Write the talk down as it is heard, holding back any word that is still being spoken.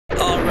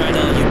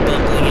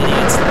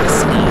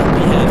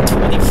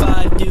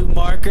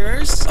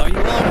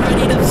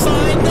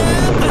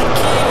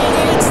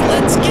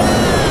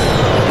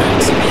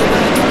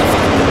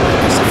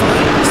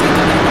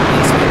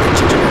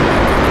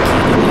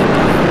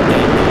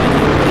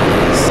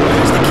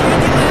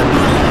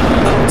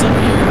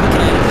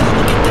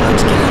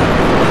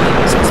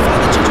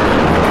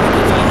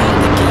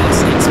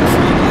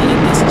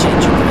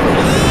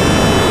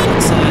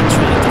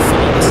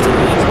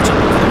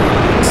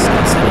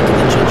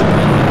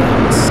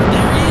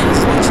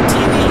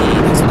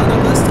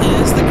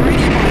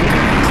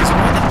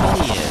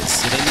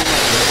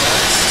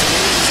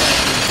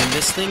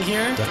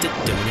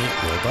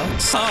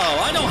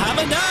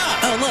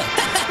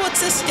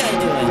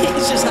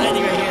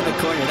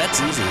It's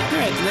easy.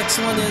 Alright, the next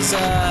one is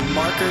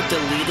marker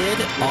deleted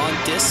on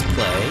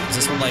display. Is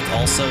this one like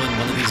also in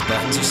one of these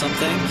buttons or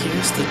something?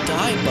 Here's the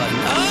die button.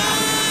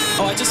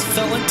 Oh, I just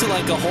fell into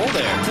like a hole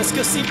there. Let's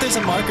go see if there's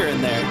a marker in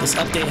there. This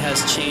update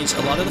has changed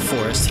a lot of the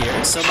forest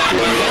here. So my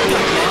marker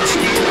got launched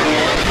into a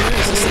wall here.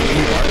 Is this a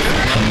new marker?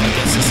 Oh, I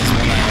guess this is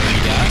one I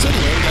already got. So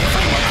anyway, we gotta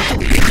find marker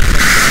deleted.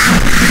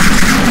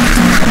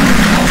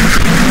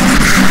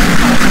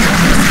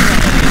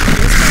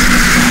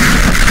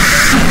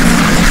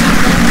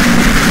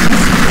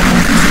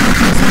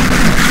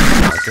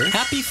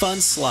 Happy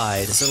Fun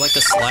Slide. Is there like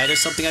a slide or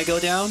something I go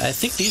down? I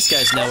think these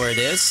guys know where it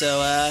is, so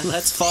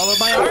let's follow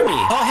my army.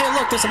 Oh, hey,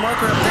 look, there's a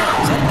marker up there.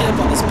 So I can get up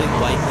on this big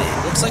white thing.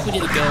 Looks like we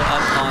need to go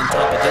up on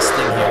top of this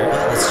thing here.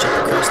 Let's jump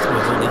across the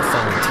river and then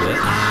fall into it.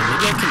 And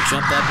maybe I can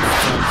jump up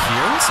from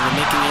here. So we're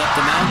making it up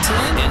the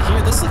mountain. And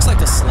here, this looks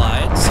like a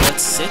slide. So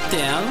let's sit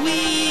down.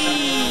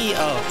 Whee!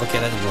 Oh, okay,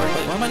 that didn't work.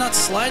 Wait, why am I not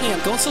sliding?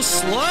 I'm going so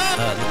slow.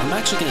 I'm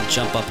actually going to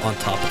jump up on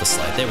top of the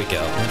slide. There we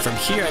go. And from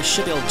here, I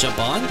should be able to jump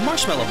on.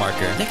 Marshmallow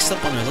marker. Next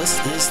up on our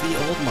list is the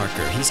old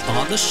marker. He's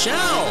on the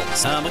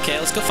shelves. Okay,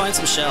 let's go find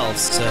some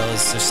shelves. So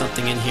is there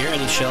something in here?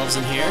 Any shelves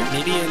in here?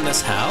 Maybe in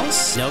this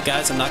house? No,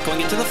 guys, I'm not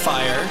going into the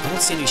fire. I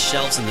don't see any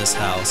shelves in this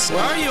house.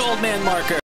 Where are you, old man marker?